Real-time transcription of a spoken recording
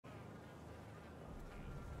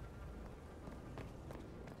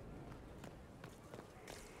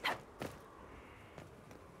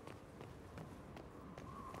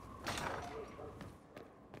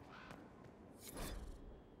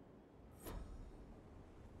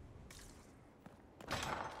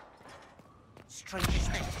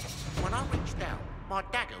strangest thing. When I reached out, my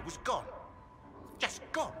dagger was gone. Just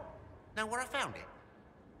gone. Know where I found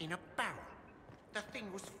it? In a barrel. The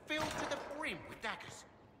thing was filled to the brim with daggers.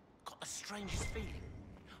 Got the strangest feeling.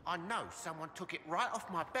 I know someone took it right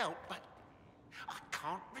off my belt, but I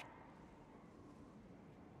can't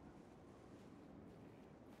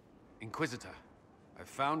Inquisitor, I've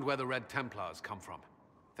found where the Red Templars come from.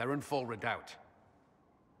 Therenfall Redoubt.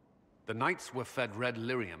 The Knights were fed red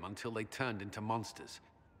lyrium until they turned into monsters.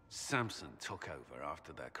 Samson took over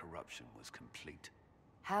after their corruption was complete.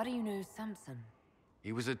 How do you know Samson?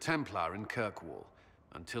 He was a Templar in Kirkwall,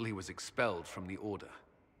 until he was expelled from the Order.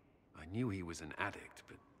 I knew he was an addict,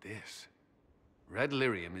 but this... Red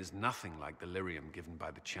lyrium is nothing like the lyrium given by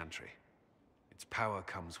the Chantry. Its power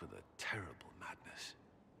comes with a terrible madness.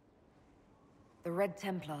 The Red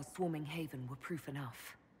Templars swarming Haven were proof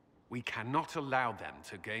enough. We cannot allow them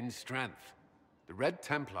to gain strength. The Red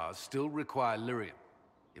Templars still require lyrium.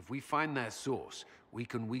 If we find their source, we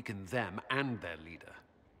can weaken them and their leader.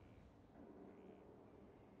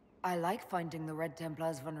 I like finding the Red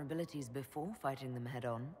Templars' vulnerabilities before fighting them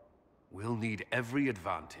head-on. We'll need every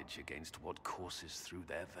advantage against what courses through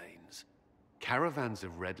their veins. Caravans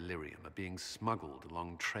of red lyrium are being smuggled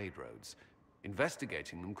along trade roads.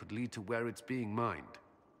 Investigating them could lead to where it's being mined.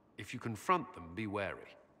 If you confront them, be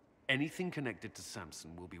wary. Anything connected to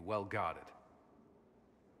Samson will be well guarded.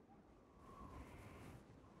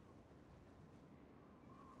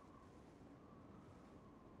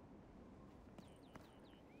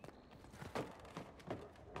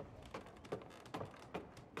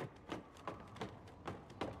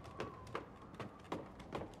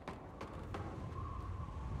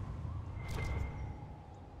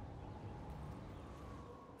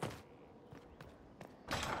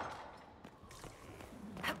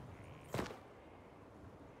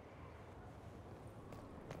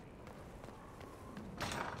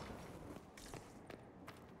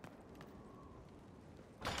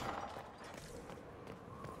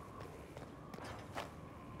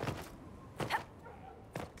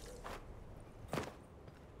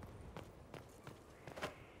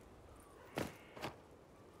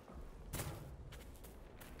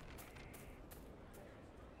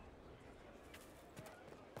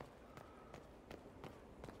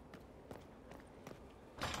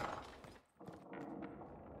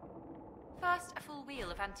 First, a full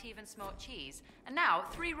wheel of Antivan smoked cheese, and now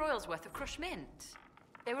 3 royals worth of crushed mint.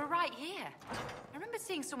 They were right here. I remember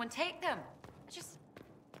seeing someone take them.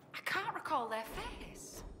 I can't recall their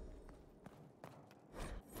face.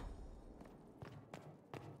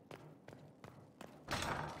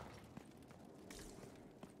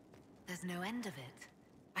 There's no end of it.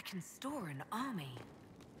 I can store an army.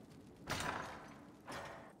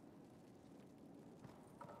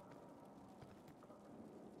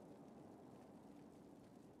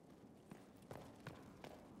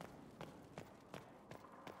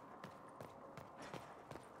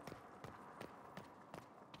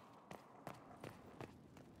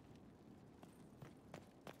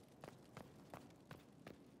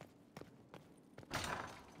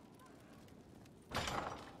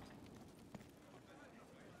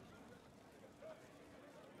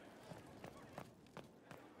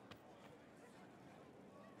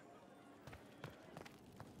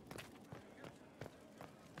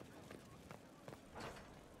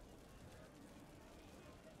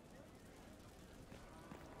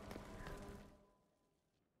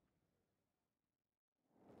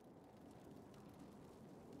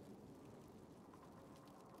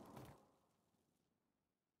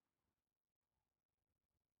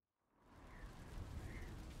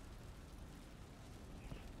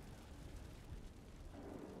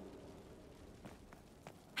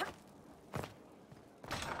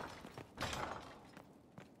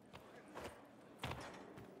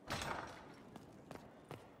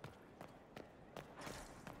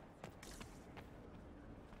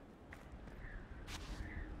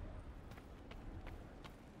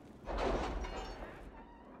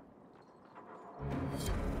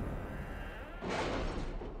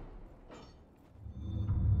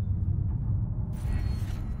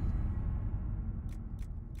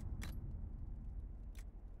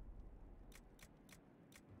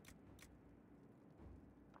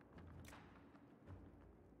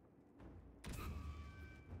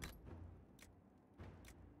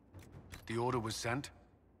 The order was sent?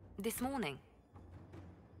 This morning.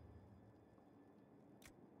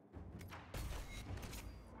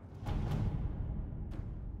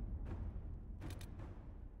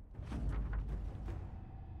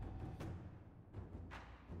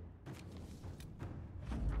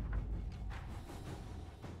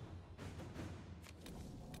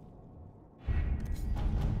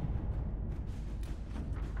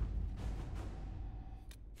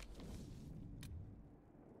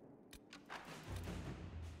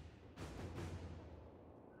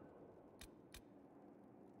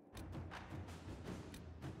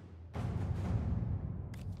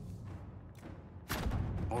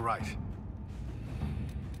 All right.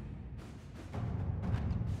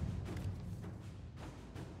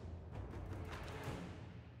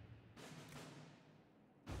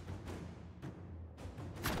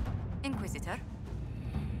 Inquisitor?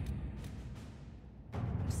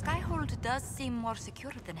 Skyhold does seem more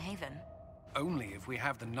secure than Haven. Only if we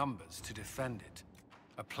have the numbers to defend it.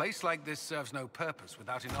 A place like this serves no purpose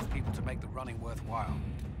without enough people to make the running worthwhile.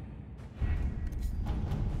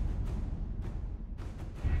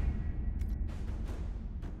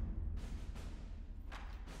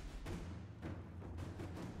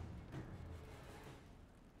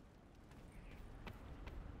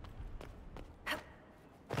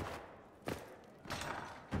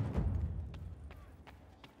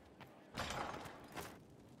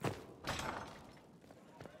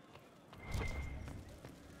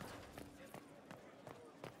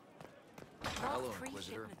 Hello,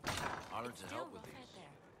 Inquisitor. Honored to help with these.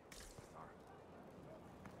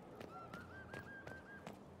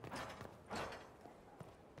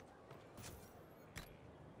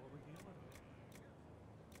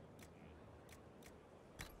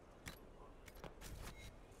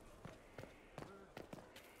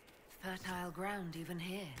 Fertile ground even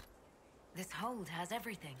here. This hold has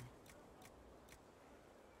everything.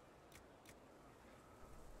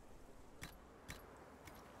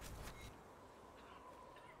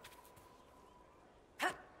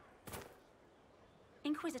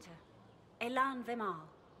 Inquisitor, Elan Vimal.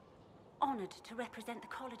 Honored to represent the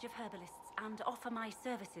College of Herbalists and offer my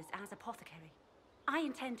services as apothecary. I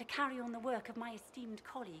intend to carry on the work of my esteemed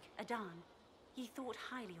colleague, Adan. He thought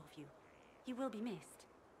highly of you. He will be missed.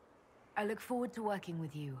 I look forward to working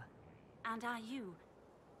with you. And I you.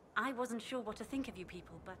 I wasn't sure what to think of you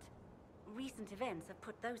people, but recent events have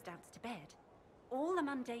put those doubts to bed. All the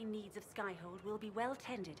mundane needs of Skyhold will be well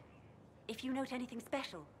tended. If you note anything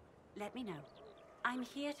special, let me know. I'm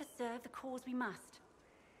here to serve the cause we must.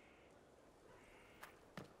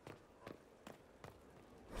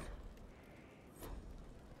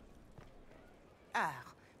 Ah,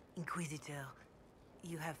 Inquisitor,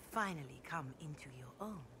 you have finally come into your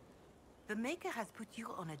own. The Maker has put you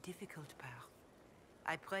on a difficult path.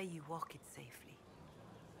 I pray you walk it safely.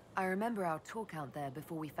 I remember our talk out there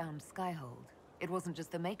before we found Skyhold. It wasn't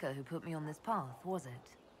just the Maker who put me on this path, was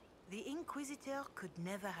it? The Inquisitor could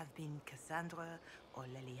never have been Cassandra, or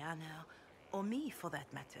Leliana, or me for that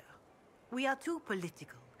matter. We are too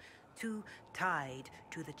political, too tied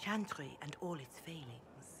to the Chantry and all its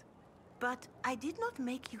failings. But I did not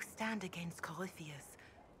make you stand against Corypheus.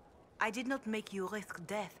 I did not make you risk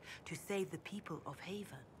death to save the people of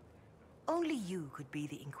Haven. Only you could be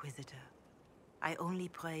the Inquisitor. I only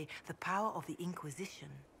pray the power of the Inquisition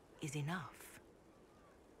is enough.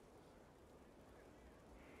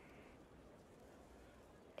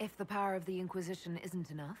 If the power of the Inquisition isn't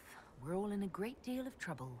enough, we're all in a great deal of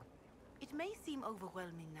trouble. It may seem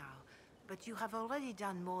overwhelming now, but you have already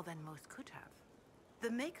done more than most could have. The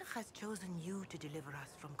Maker has chosen you to deliver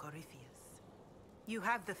us from Corypheus. You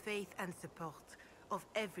have the faith and support of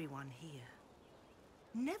everyone here.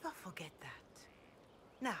 Never forget that.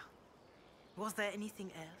 Now, was there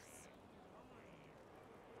anything else?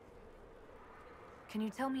 Can you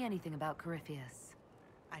tell me anything about Corypheus?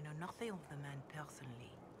 I know nothing of the man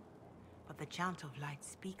personally, but the Chant of Light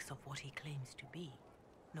speaks of what he claims to be.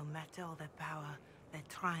 No matter their power, their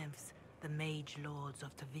triumphs, the mage lords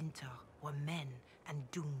of Tevinter were men and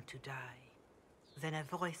doomed to die. Then a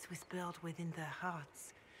voice whispered within their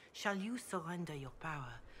hearts, "Shall you surrender your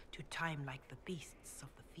power to time like the beasts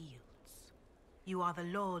of the fields? You are the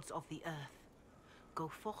lords of the earth. Go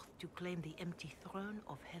forth to claim the empty throne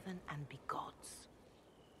of heaven and be gods."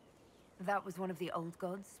 That was one of the old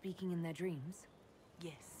gods speaking in their dreams?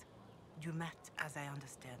 Yes, Dumat as I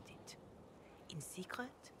understand it. In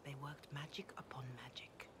secret, they worked magic upon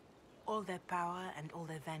magic. All their power and all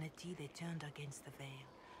their vanity they turned against the veil,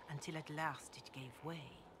 until at last it gave way.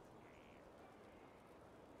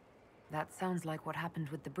 That sounds like what happened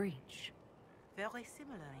with the breach. Very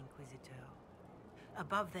similar, Inquisitor.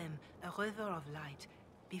 Above them, a river of light.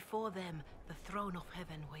 Before them, the throne of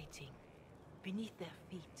heaven waiting. Beneath their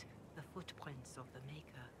feet, the footprints of the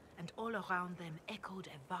Maker, and all around them echoed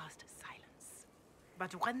a vast silence.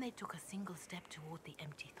 But when they took a single step toward the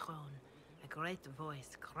empty throne, a great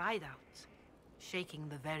voice cried out, shaking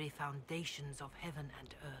the very foundations of heaven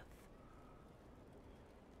and earth.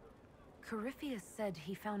 Corypheus said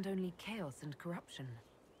he found only chaos and corruption.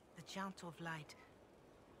 The Chant of Light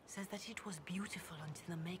says that it was beautiful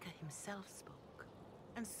until the Maker himself spoke.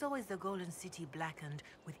 And so is the Golden City blackened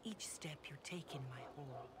with each step you take in my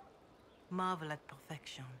hall. Marvel at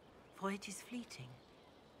perfection, for it is fleeting.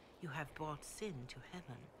 You have brought sin to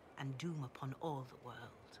heaven and doom upon all the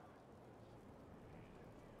world.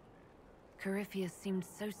 Corypheus seemed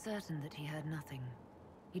so certain that he heard nothing.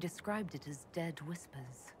 He described it as dead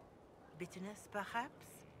whispers. Bitterness, perhaps?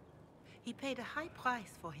 He paid a high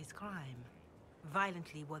price for his crime.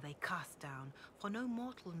 Violently were they cast down, for no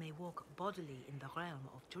mortal may walk bodily in the realm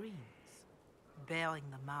of dreams, bearing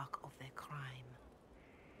the mark of their crime.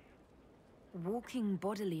 Walking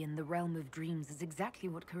bodily in the realm of dreams is exactly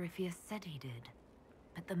what Corypheus said he did.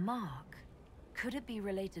 But the mark... could it be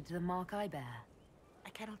related to the mark I bear? I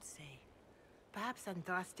cannot say. Perhaps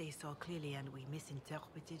Andraste saw clearly and we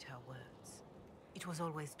misinterpreted her words. It was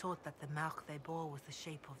always taught that the mark they bore was the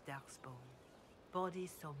shape of Darkspawn.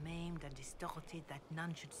 Bodies so maimed and distorted that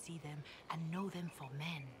none should see them and know them for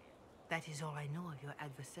men. That is all I know of your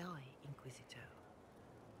adversary, Inquisitor.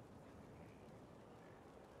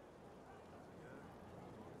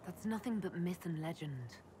 That's nothing but myth and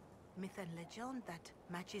legend. Myth and legend that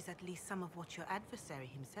matches at least some of what your adversary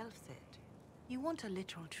himself said. You want a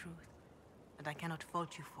literal truth, and I cannot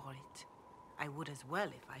fault you for it. I would as well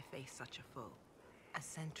if I faced such a foe. A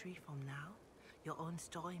century from now, your own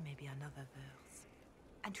story may be another verse.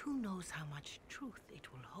 And who knows how much truth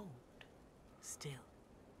it will hold. Still,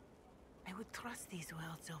 I would trust these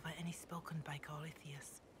words over any spoken by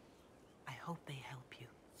Corypheus. I hope they help you.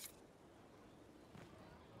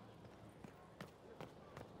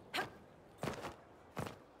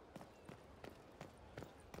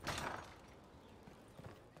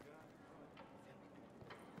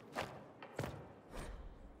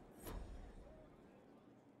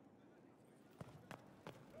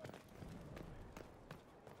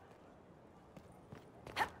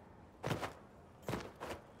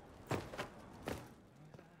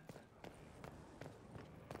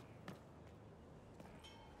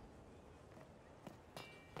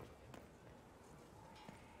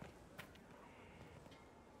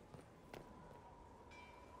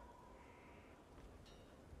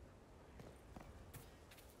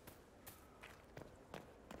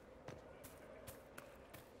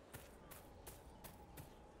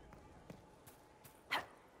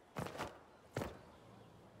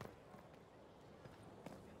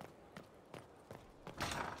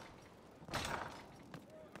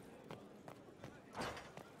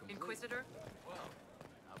 Inquisitor? Well,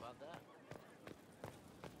 how about that?